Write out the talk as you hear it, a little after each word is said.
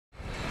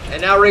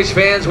And now, race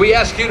fans, we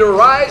ask you to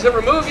rise and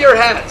remove your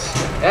hats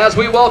as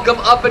we welcome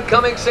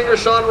up-and-coming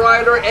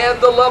singer-songwriter and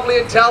the lovely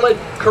and talented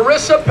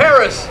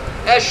Carrissa-Anthem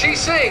as she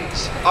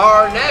sings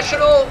our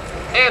National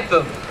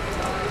Anthem.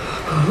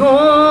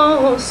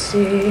 Oh,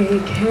 say,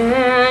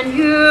 can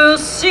you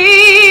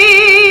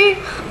see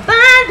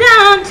by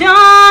the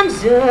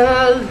dawn's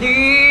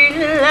early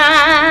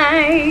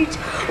light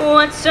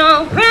what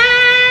so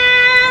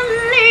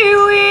proudly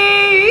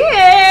we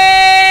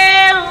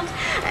hailed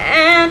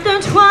at the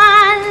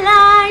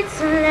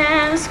twilight's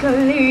last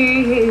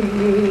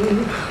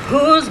gleaming,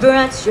 whose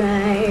broad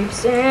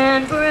stripes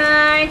and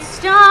bright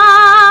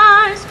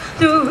stars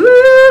through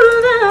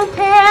the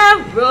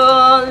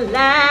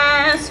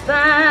perilous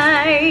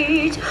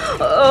fight.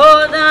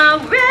 Oh,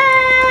 the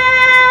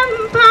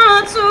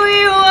ramparts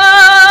we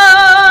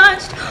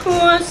watched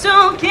were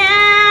so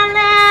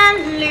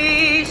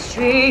gallantly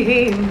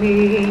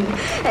streaming,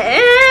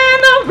 and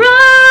the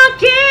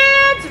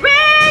rockets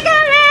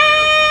regular,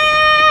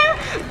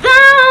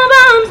 the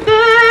bombs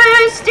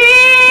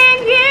bursting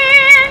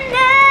in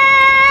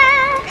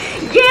air,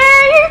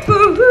 yet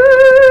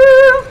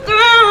proved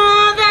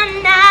through the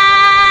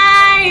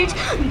night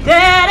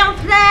that our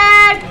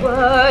flag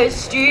was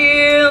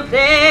still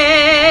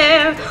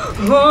there.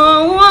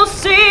 Oh, we'll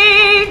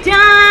see,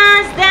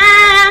 does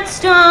that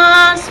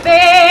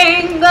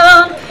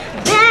star-spangled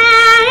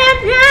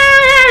banner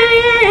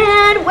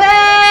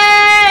wave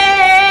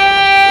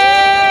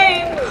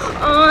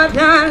on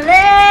the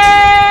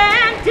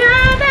land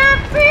of the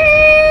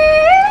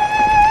free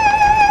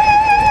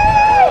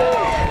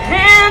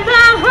and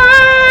the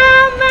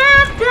home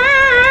of the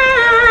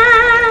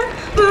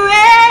brave.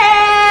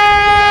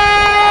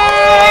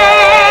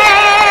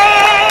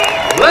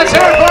 Let's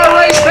hear it for our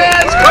race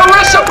fans,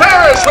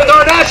 Carrissa-Anthem with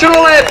our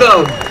National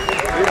Anthem.